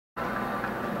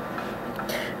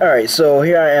Alright, so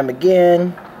here I am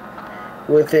again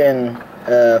within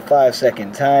a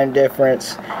 5-second time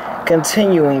difference,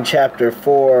 continuing chapter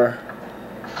 4.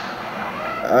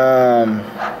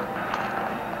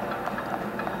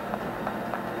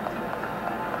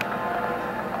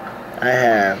 I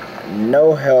have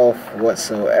no health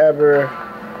whatsoever,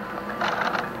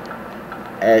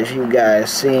 as you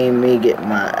guys seen me get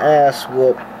my ass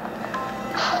whooped.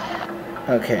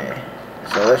 Okay,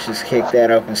 so let's just kick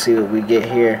that up and see what we get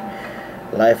here.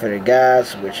 Life of the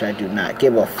Gods, which I do not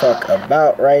give a fuck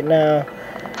about right now.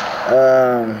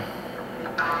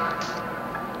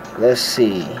 Let's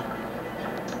see.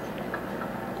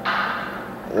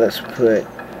 Let's put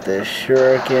the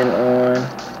shuriken on.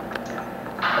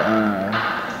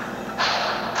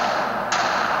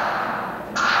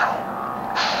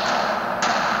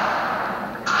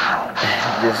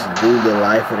 Just do the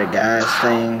Life of the Gods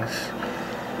things.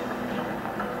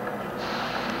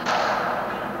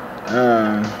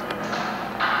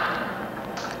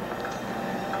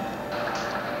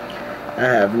 I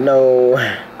have no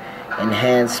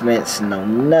enhancements, no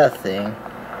nothing.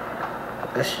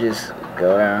 Let's just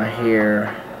go down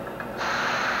here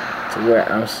to where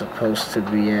I'm supposed to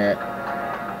be at.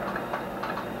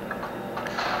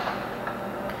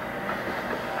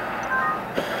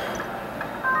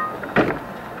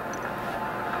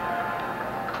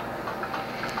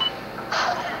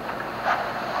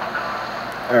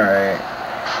 Alright,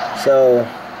 so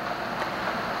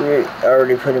we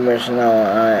already pretty much know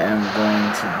I am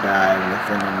going to die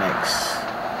within the next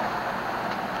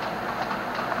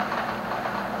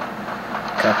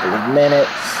couple of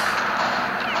minutes.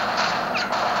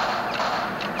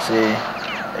 See,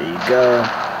 there you go.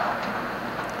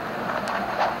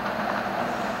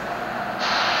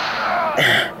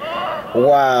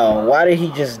 Wow, why did he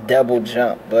just double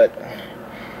jump? But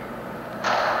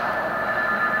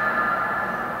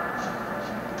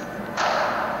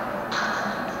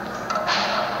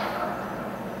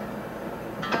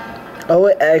oh,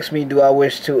 it asked me, do I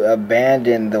wish to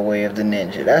abandon the way of the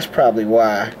ninja? That's probably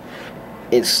why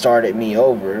it started me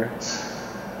over.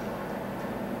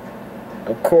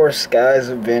 Of course, Skies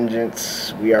of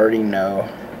Vengeance, we already know.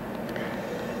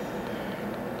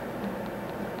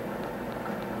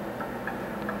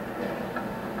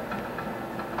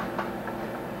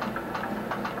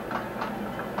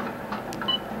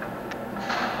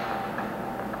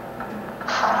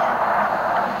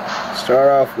 Start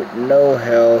off with no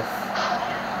health.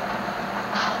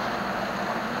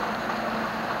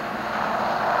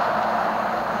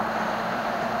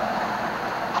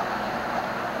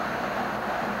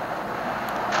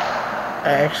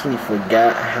 I actually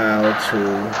forgot how to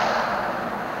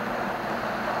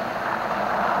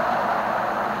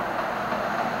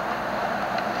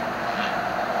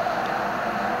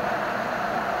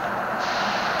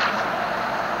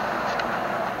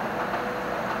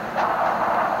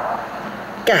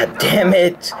God damn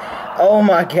it. Oh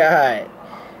my god.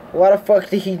 Why the fuck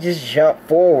did he just jump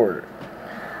forward?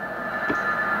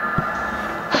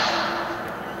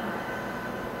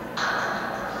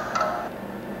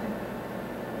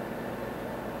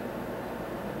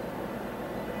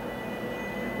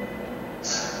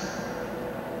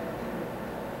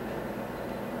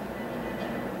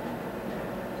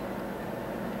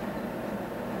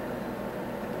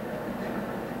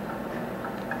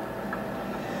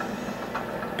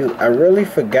 Dude, I really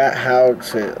forgot how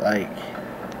to, like,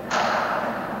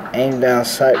 aim down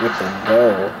sight with the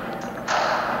bow.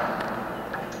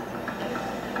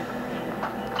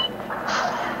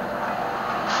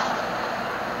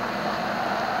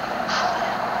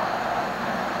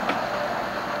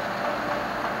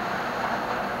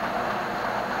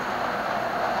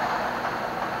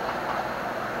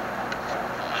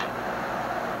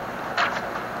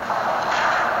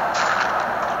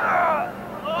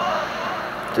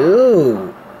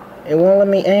 Dude, it won't let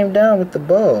me aim down with the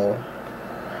bow.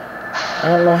 I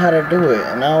don't know how to do it,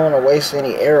 and I don't want to waste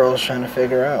any arrows trying to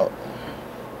figure out.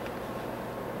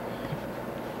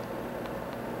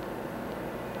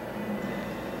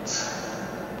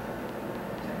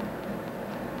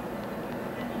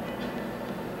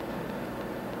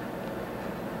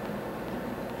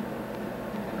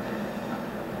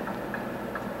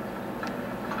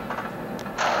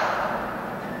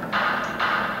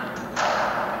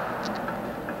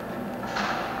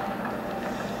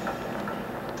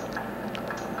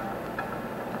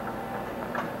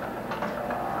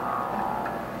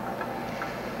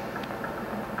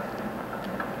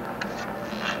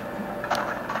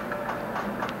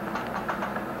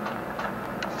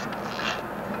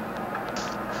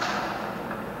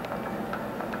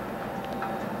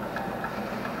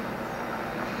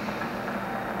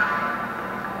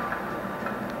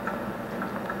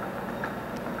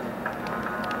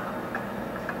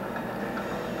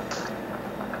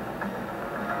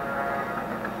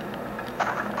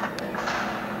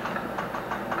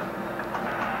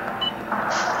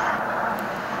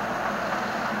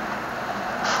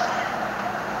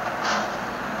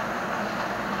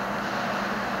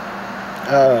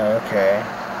 Oh, okay.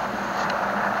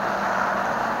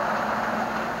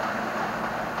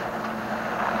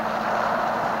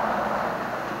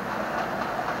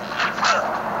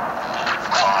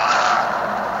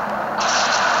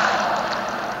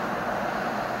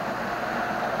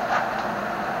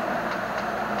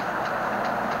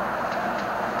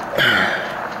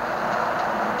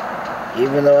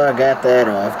 Even though I got that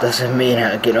off, doesn't mean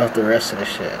I get off the rest of the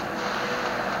shit.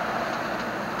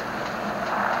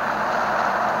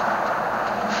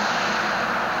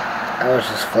 I was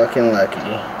just fucking lucky.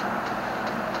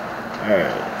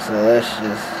 Alright, so let's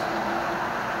just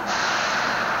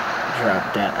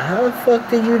drop down. How the fuck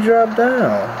did you drop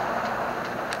down?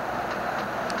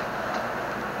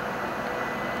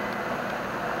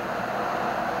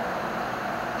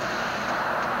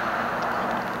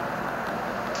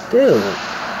 Dude.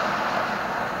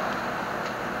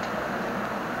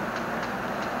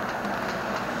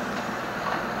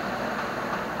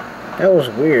 That was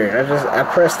weird. I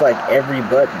pressed like every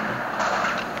button.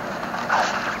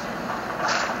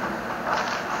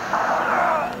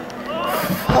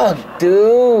 Fuck,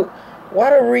 dude.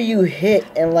 Why were you hit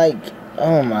and like,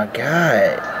 oh my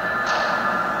god.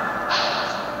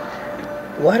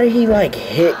 Why did he like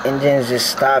hit and then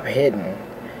just stop hitting?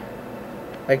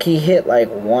 Like he hit like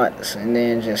once and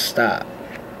then just stopped.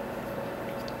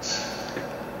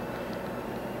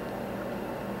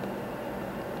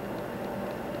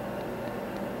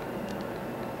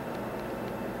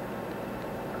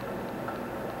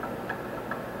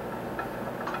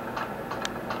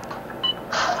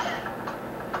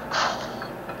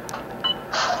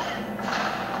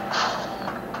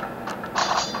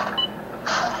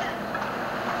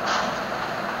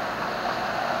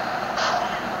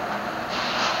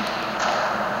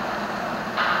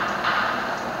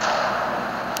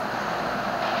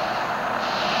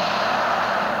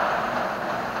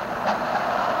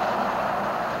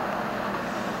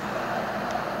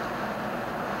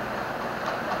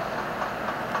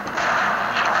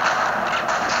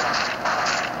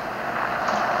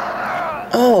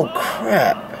 Oh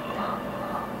crap.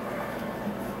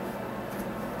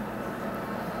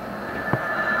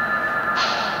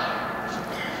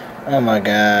 Oh my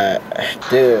god.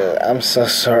 Dude, I'm so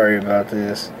sorry about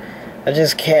this. I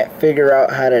just can't figure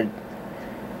out how to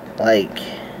like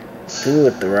do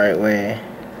it the right way.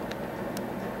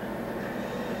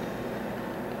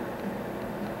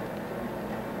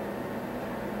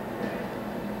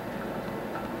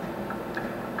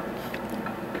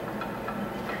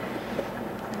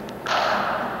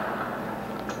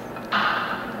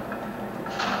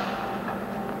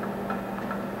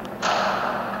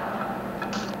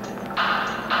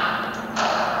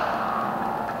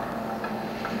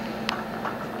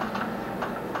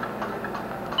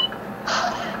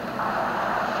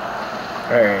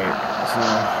 Alright,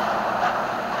 so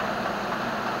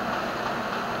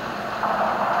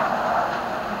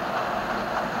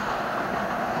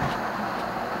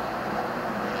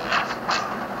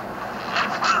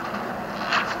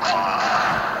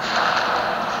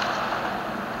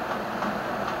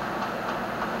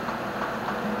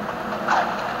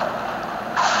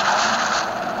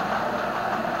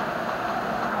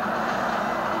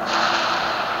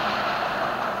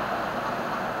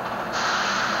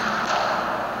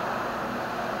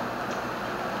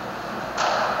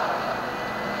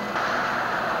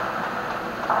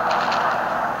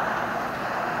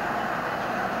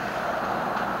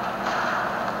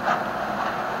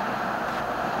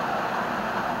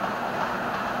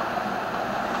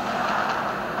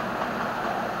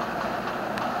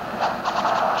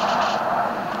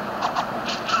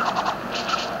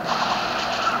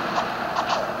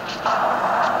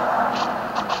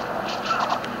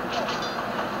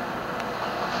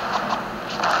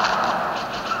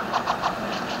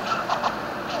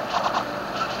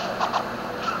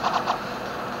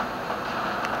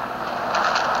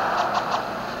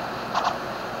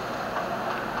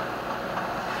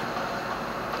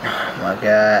my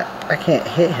god, I can't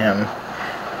hit him.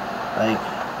 Like,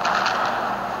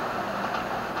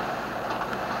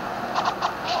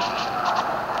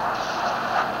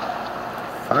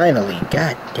 finally,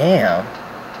 god damn.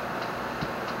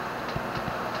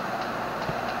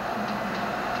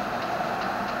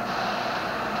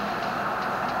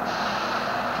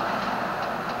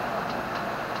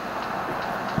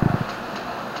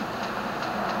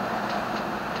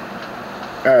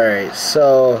 Alright,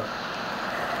 so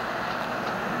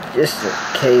just in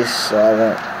case, so I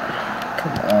won't.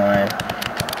 Come on.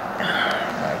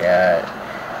 Oh my god.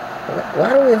 Why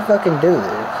do we fucking do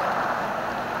this?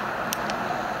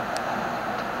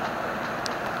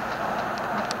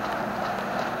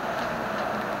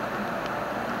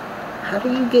 How do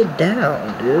you get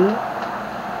down, dude?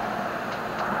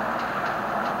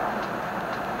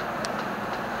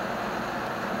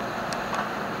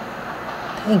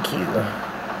 Thank you.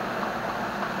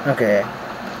 Okay.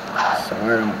 So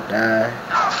where do I die?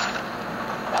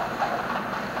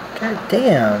 God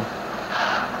damn.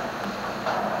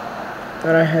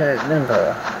 Thought I had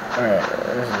limbo. Alright,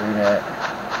 let's do that.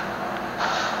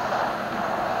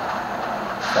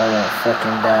 So I won't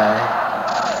fucking die.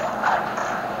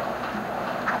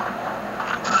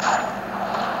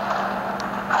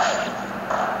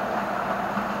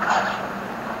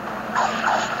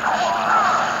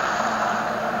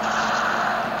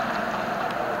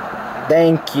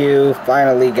 Thank you.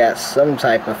 Finally got some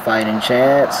type of fighting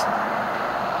chance.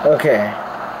 Okay.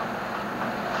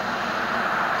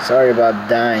 Sorry about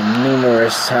dying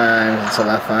numerous times until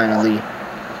I finally...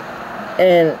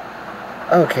 And...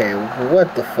 Okay,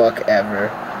 what the fuck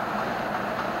ever.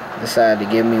 Decided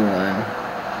to give me one.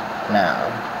 Now.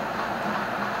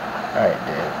 Alright,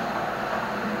 dude.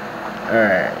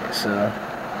 Alright, so...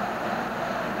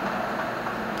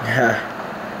 Ha.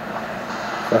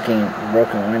 Fucking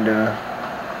broken window.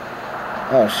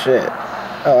 Oh shit.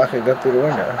 Oh, I could go through the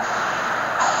window.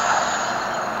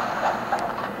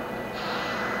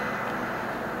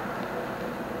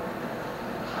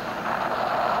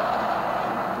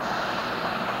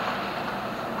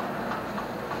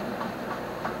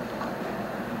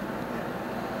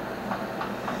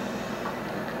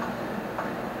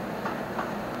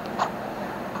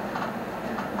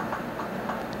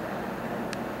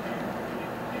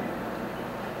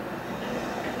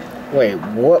 Wait,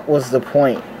 what was the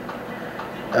point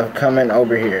of coming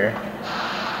over here?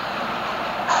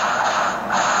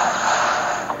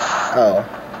 Oh.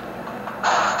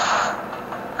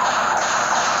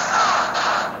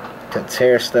 To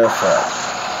tear stuff up.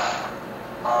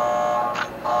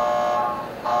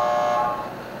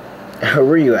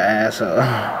 Were you an asshole?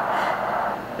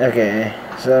 Okay,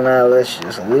 so now let's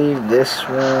just leave this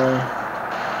room.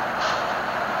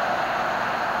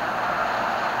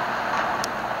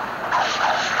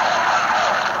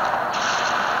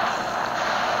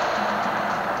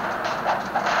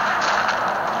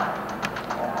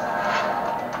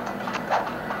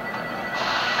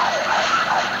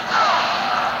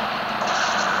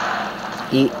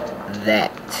 Eat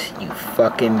that, you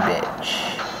fucking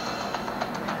bitch.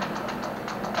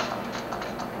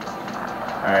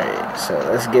 Alright, so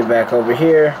let's get back over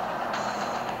here.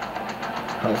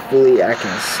 Hopefully I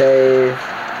can save.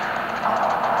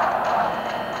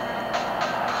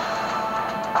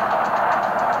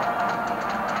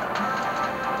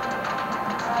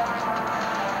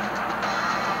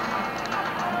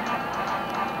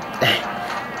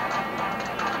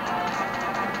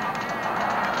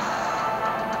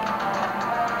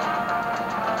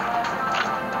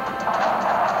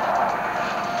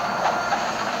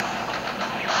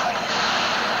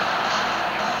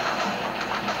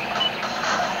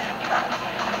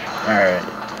 Alright.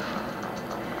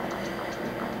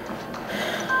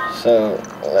 So,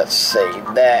 let's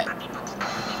save that.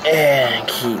 And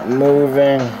keep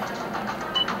moving.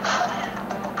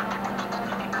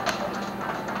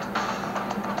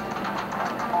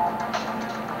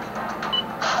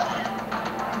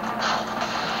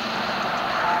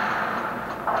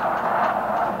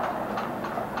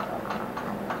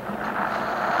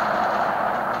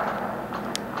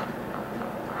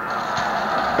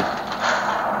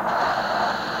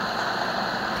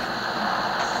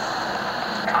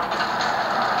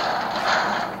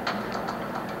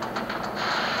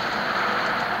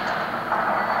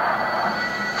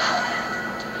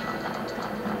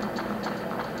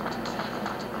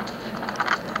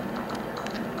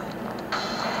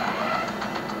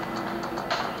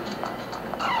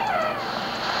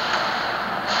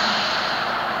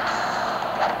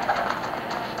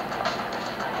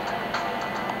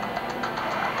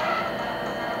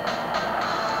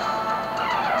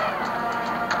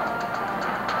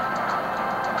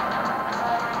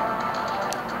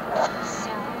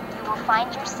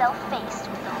 Find yourself faced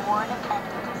with a horde of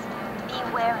enemies. Be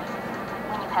wary.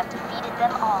 When you have defeated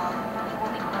them all, you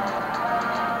will be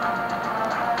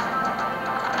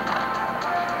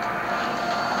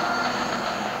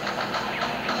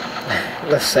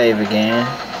Let's save again.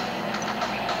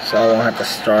 So I won't have to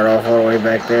start off all the way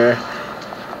back there.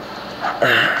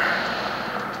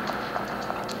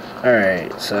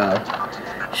 Alright, so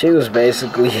she was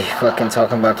basically fucking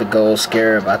talking about the gold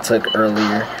scarab I took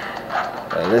earlier.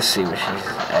 Let's see what she's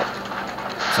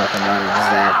talking about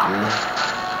exactly.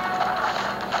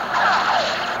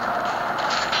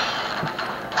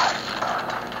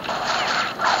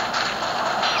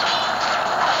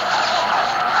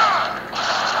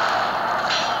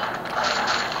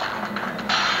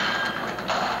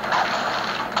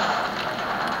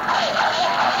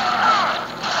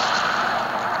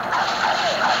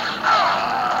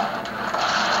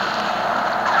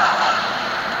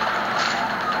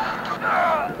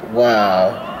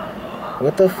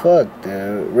 What the fuck,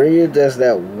 dude? Ryu does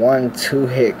that 1-2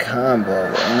 hit combo,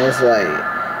 and it's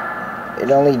like, it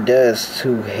only does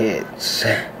 2 hits.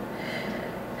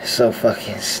 So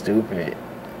fucking stupid.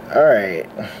 Alright.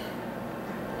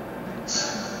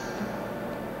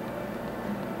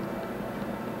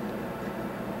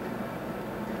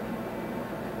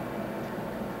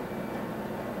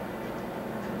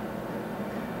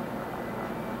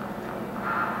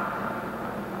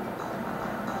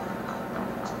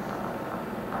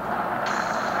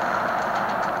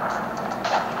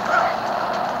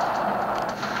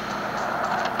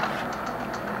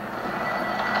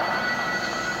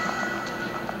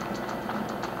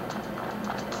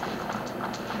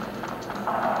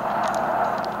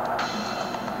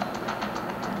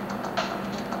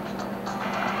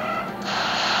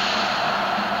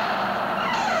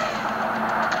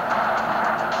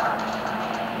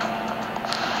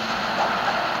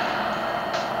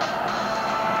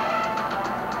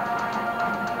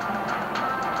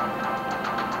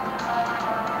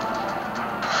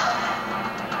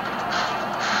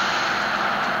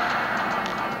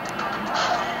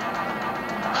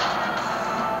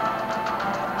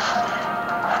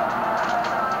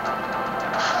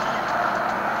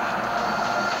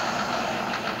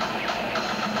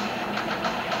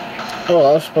 Oh,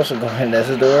 I was supposed to go in this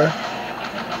door.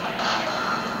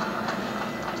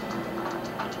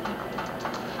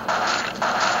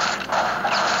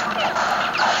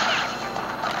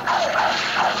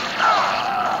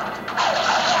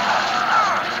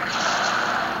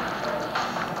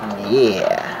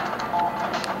 Yeah.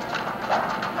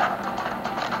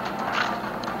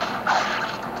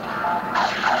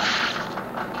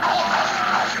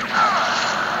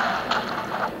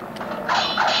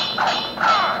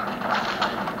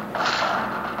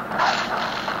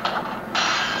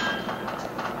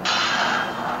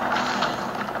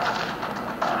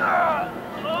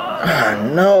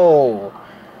 No,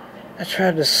 I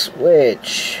tried to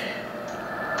switch.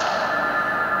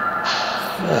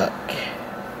 Fuck.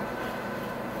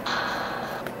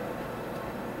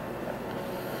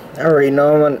 I already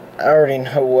know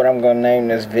what I'm gonna name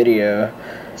this video.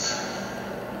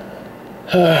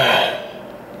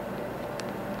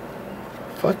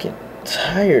 Fucking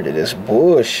tired of this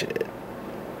bullshit.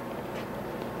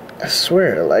 I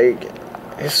swear, like,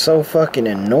 it's so fucking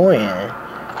annoying.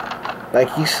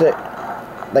 Like you said,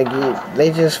 like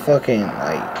they just fucking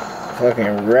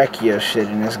wreck your shit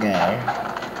in this game.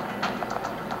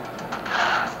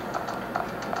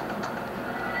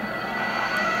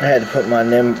 I had to put my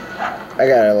I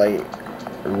gotta like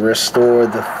restore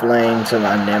the flame to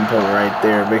my nimble right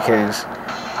there because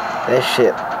that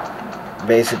shit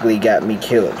basically got me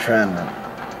killed trying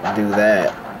to do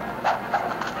that.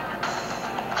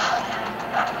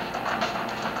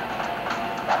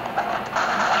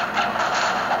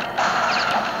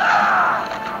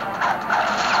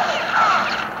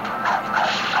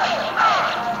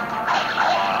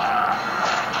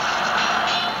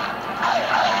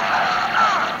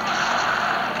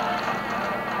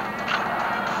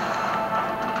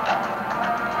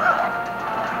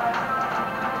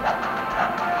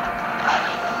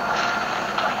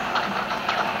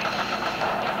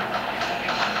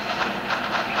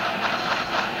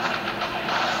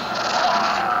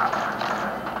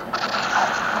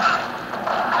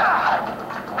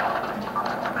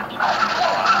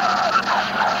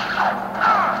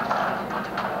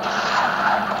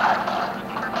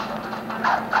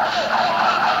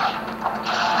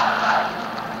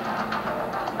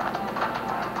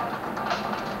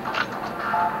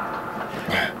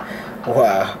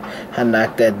 Wow, I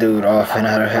knocked that dude off and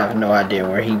I have no idea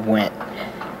where he went.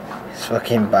 His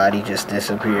fucking body just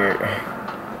disappeared.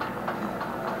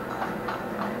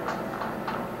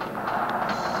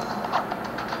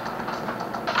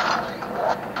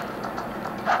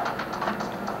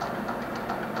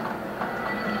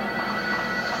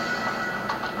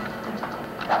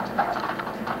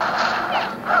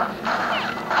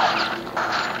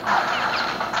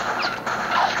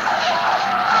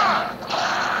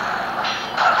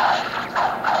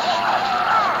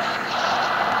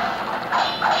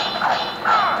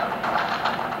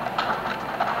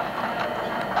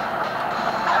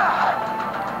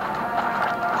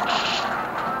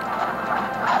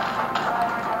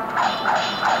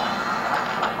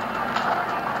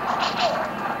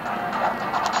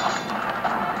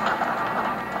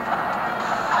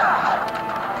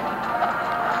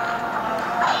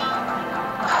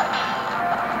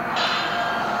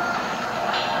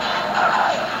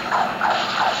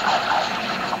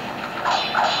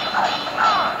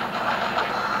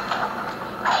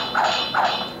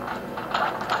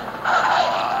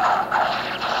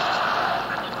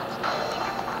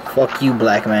 Fuck you,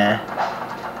 black man.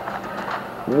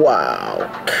 Wow.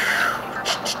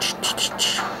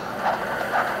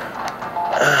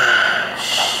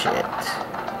 Shit.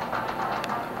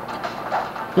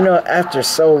 You know, after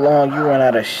so long, you run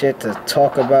out of shit to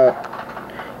talk about.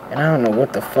 And I don't know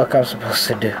what the fuck I'm supposed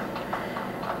to do.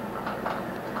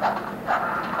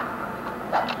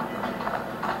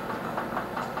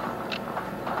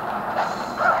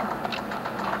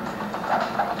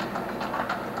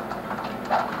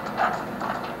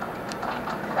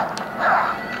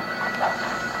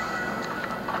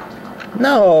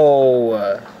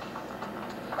 No!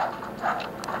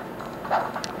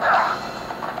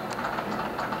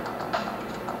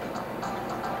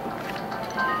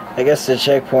 I guess the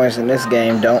checkpoints in this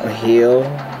game don't heal.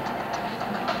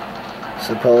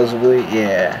 Supposedly,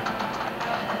 yeah.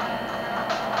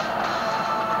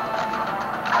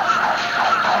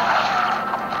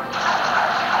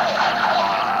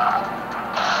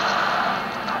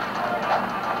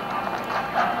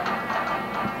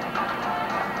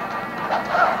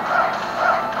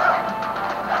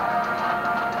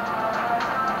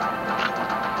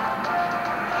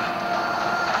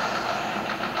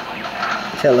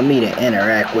 Telling me to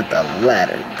interact with the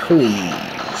ladder, please.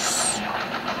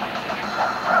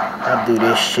 I'll do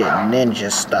this shit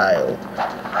ninja style.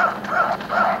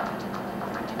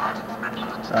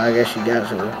 So I guess you got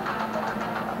to.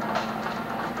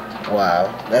 Wow,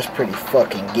 that's pretty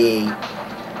fucking gay.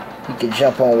 You can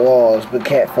jump on walls, but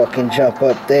can't fucking jump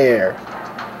up there.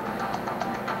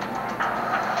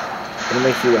 It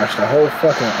makes you watch the whole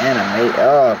fucking anime.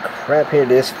 Oh crap, here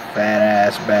this fat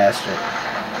ass bastard.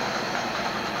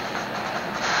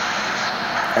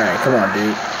 Alright, come on,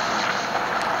 dude.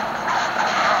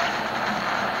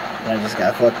 I just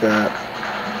got fucked up.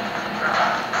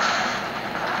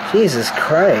 Jesus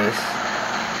Christ.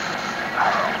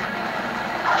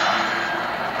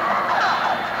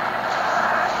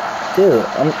 Dude,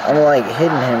 I'm like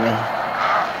hitting him.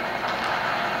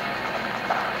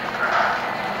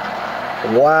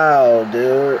 Wow,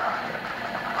 dude.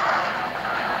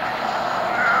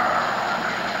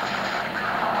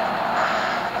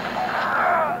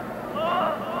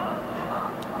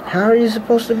 How are you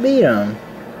supposed to beat him?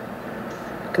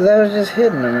 Because I was just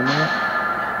hitting him,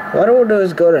 man. Why don't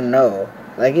those go to no?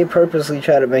 Like, it purposely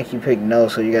try to make you pick no,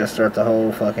 so you gotta start the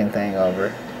whole fucking thing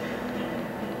over.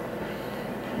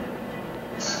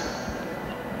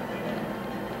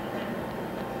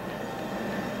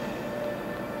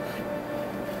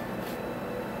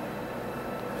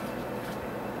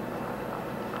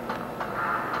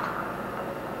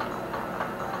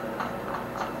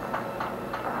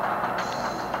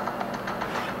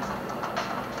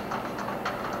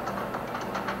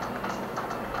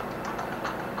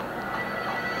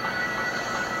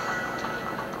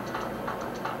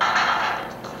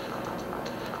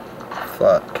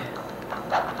 Fuck.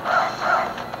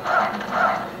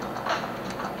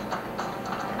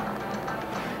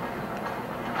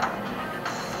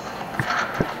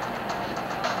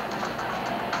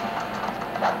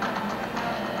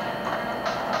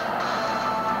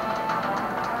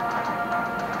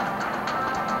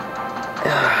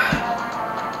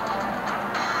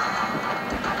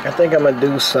 I think I'm gonna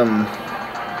do some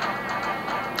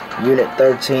Unit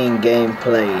 13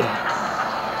 gameplay.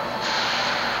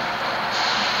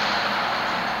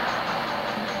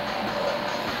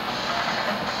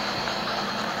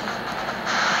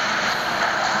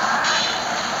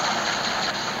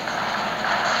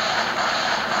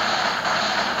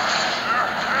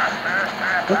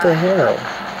 What the hell?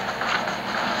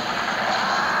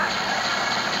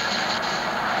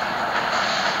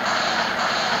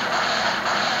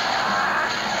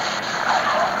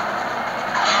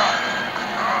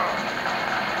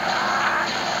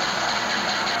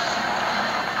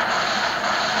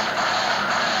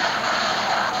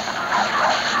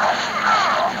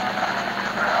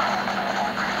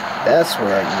 That's what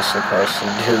you're supposed to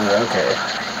do, okay.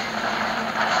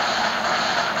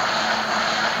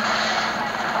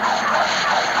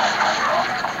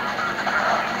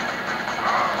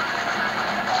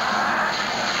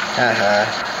 Haha.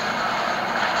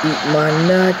 Eat my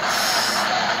nuts.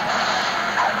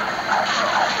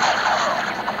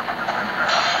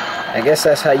 I guess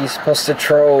that's how you're supposed to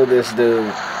troll this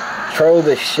dude. Troll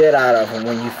the shit out of him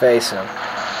when you face him.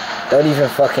 Don't even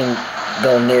fucking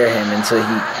go near him until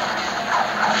he...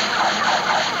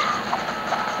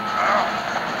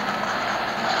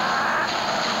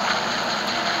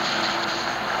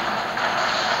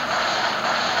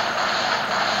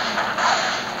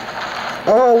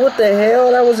 Oh, what the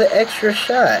hell? That was an extra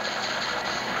shot.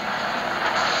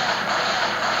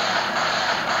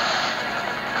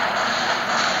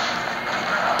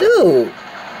 Dude.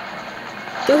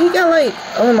 Dude, he got like,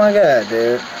 oh my god,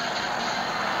 dude.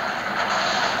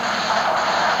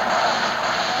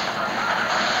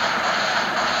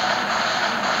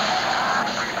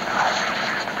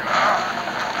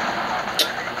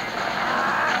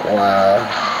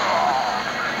 Wow.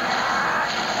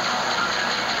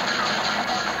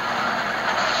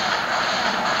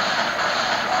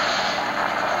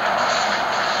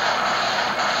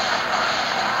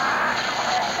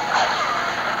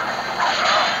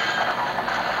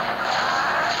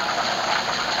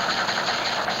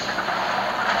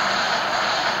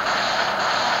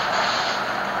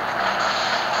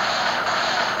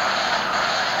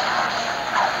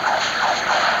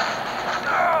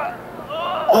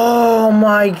 Oh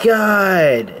my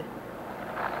god.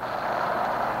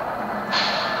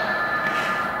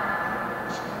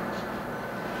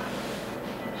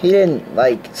 He didn't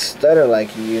like stutter like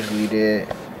he usually did.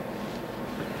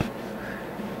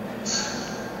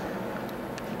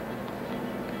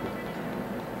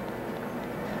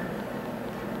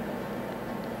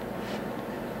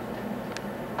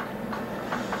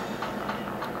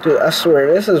 Dude, I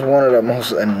swear, this is one of the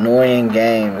most annoying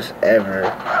games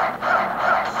ever.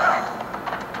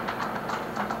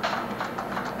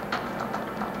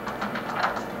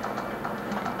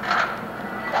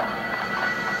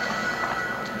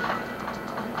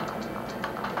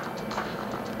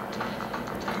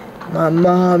 My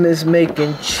mom is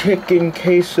making chicken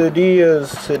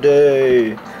quesadillas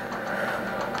today.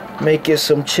 Making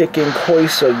some chicken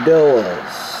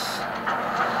quesadillas.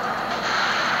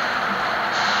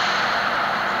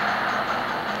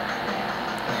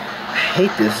 I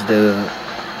hate this dude.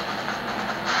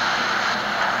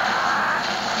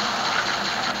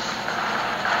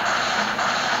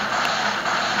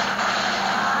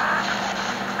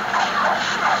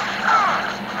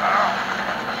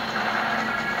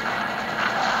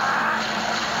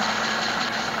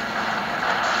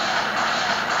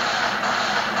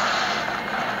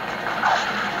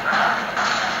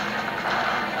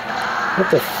 What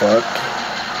the fuck?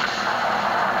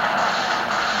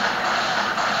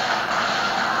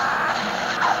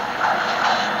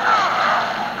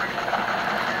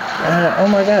 Oh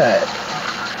my god.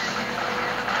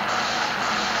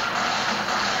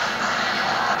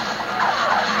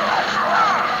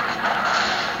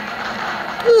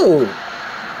 Dude,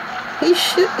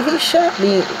 he shot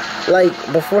me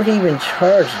like before he even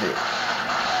charged it.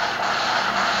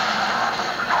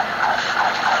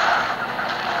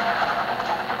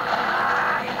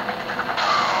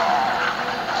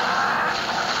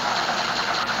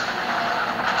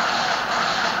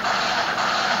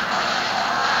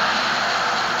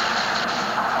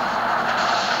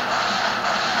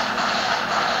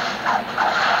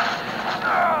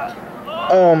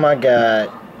 Oh my god.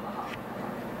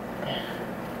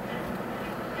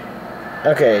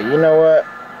 Okay, you know what?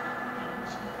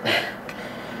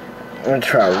 I'm gonna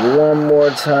try one more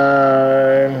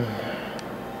time.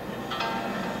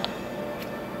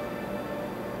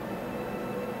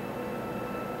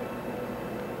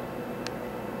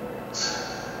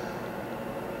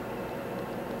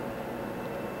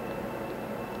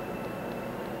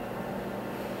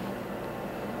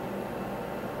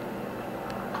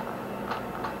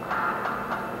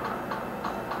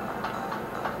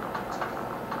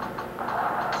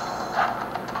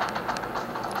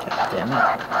 Damn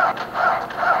it.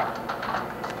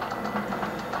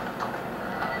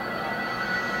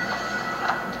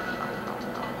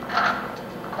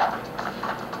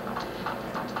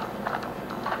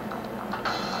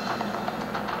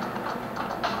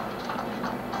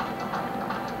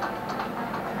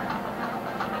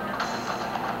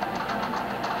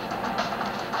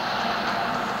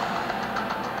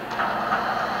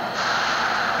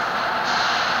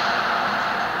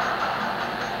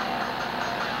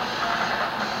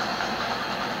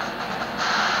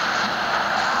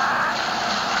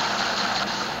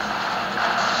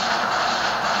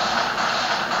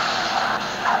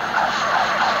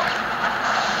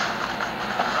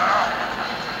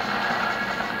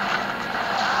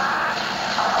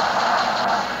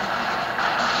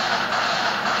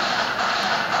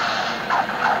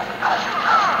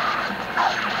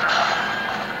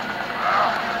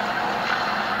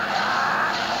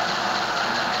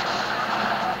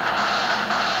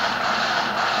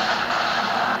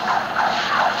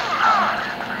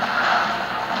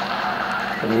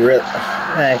 Really?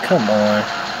 Man, come on.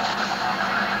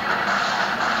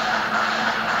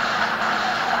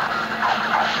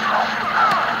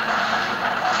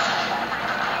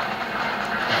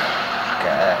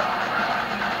 God.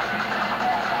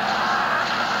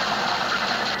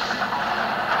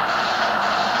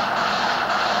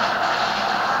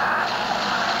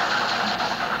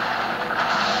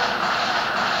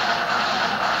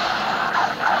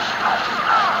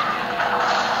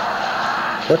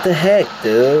 What the heck,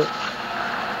 dude?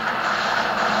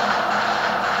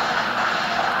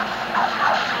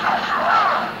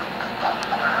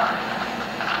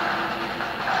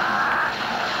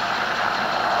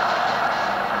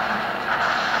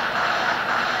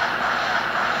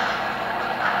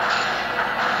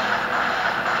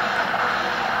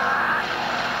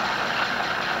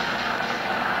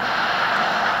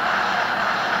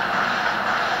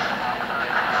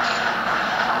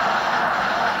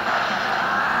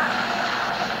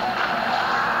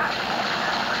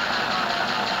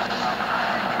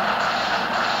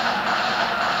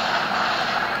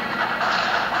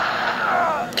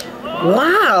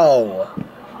 Wow!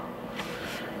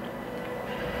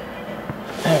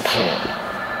 Okay.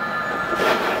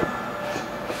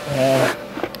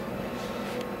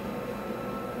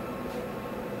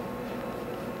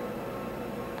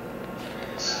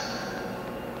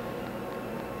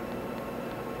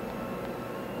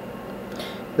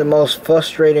 The most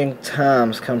frustrating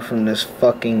times come from this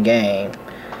fucking game.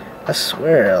 I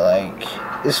swear, like,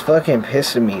 it's fucking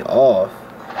pissing me off.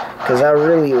 Cause I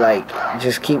really, like,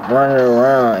 just keep running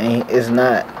around and it's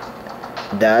not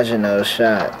dodging those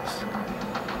shots.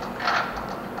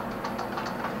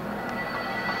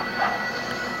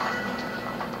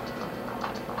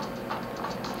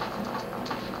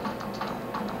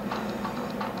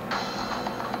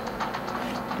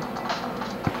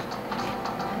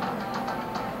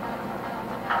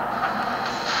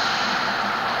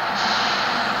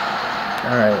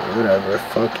 Alright, whatever.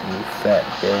 Fuck you, fat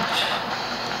bitch.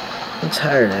 I'm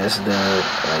tired of this dude.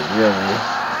 Like, really.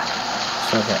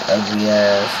 Fucking ugly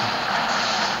ass.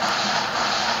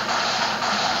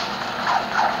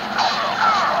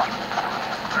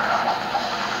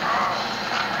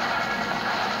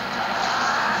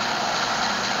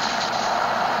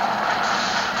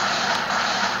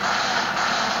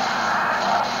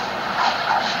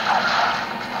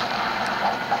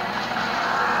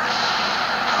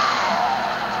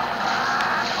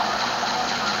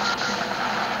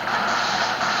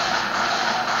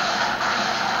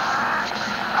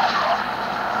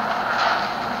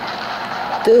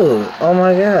 Dude, oh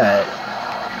my god.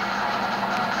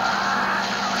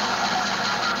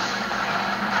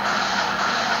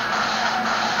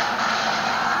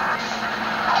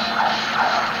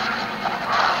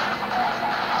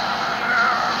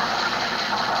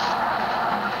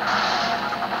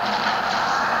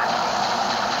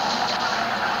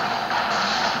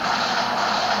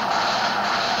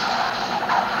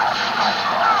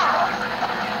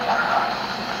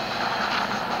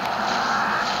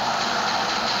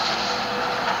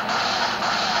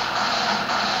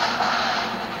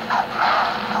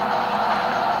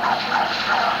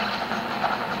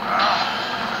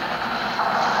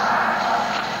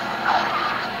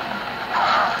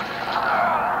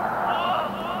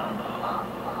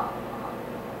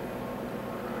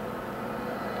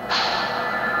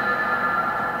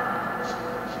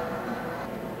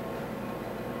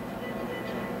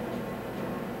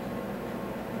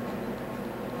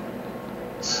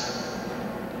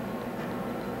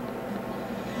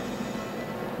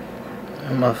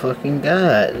 Oh my fucking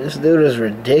god, this dude is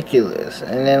ridiculous.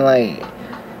 And then, like,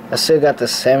 I still got the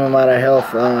same amount of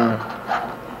health.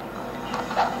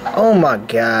 Oh my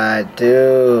god,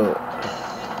 dude.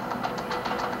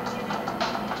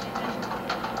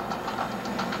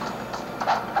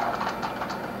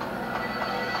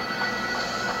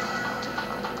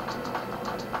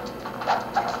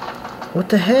 What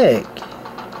the heck?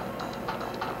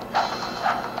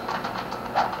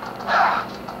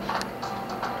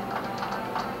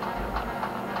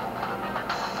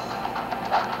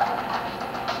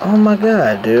 Oh my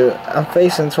god, dude. I'm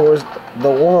facing towards the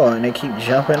wall and they keep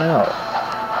jumping out.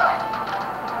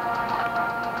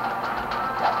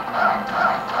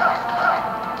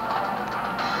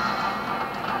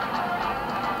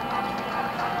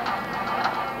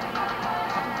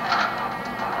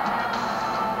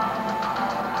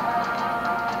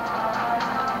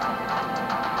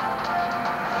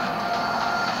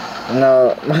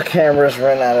 No, my camera's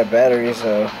running out of battery,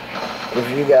 so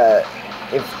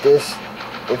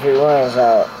if it runs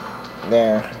out,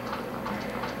 then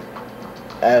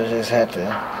I'll just have to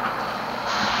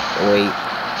wait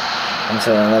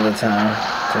until another time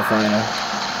to find them.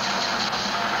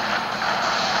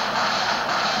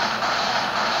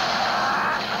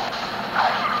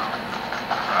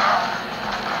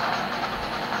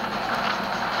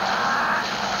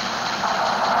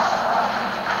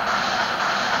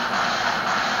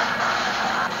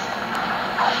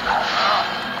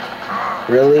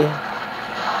 Really?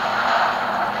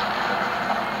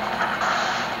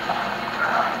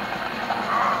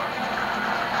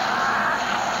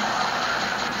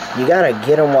 You gotta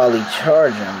get him while he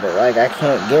charging, but like I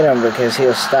can't get him because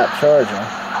he'll stop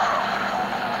charging.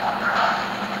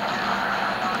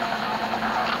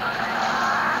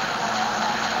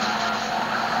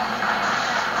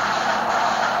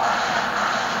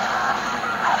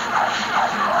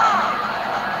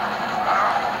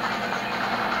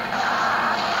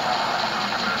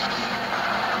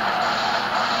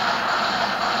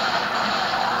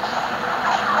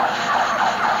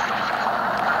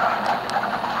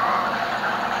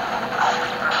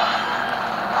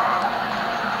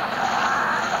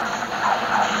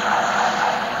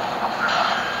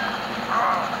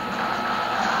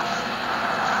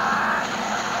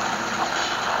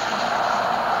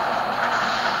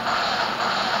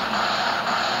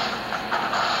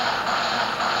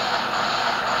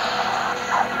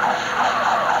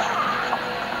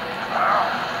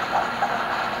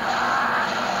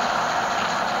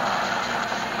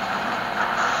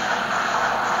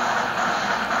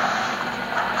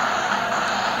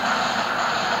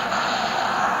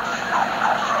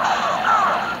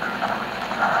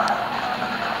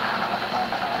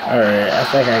 Alright, I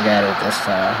think I got it this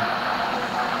time.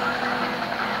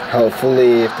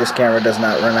 Hopefully, if this camera does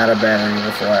not run out of battery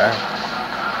before I...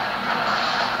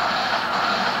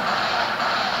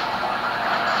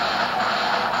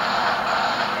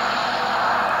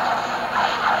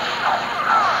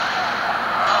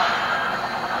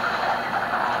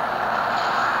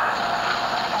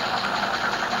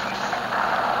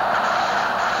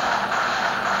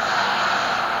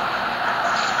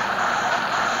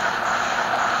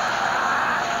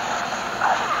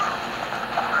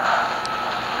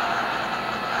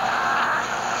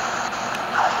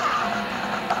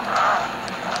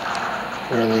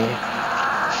 Really?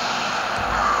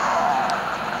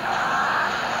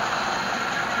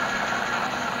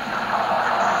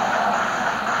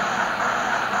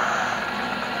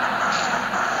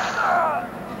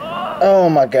 Oh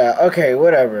my god. Okay,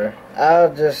 whatever.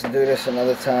 I'll just do this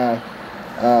another time.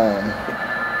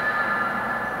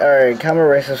 Alright, comment,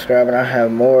 rate, subscribe, and I'll have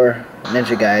more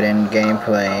Ninja Gaiden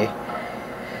gameplay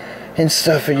and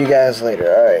stuff for you guys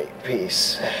later. Alright,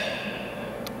 peace.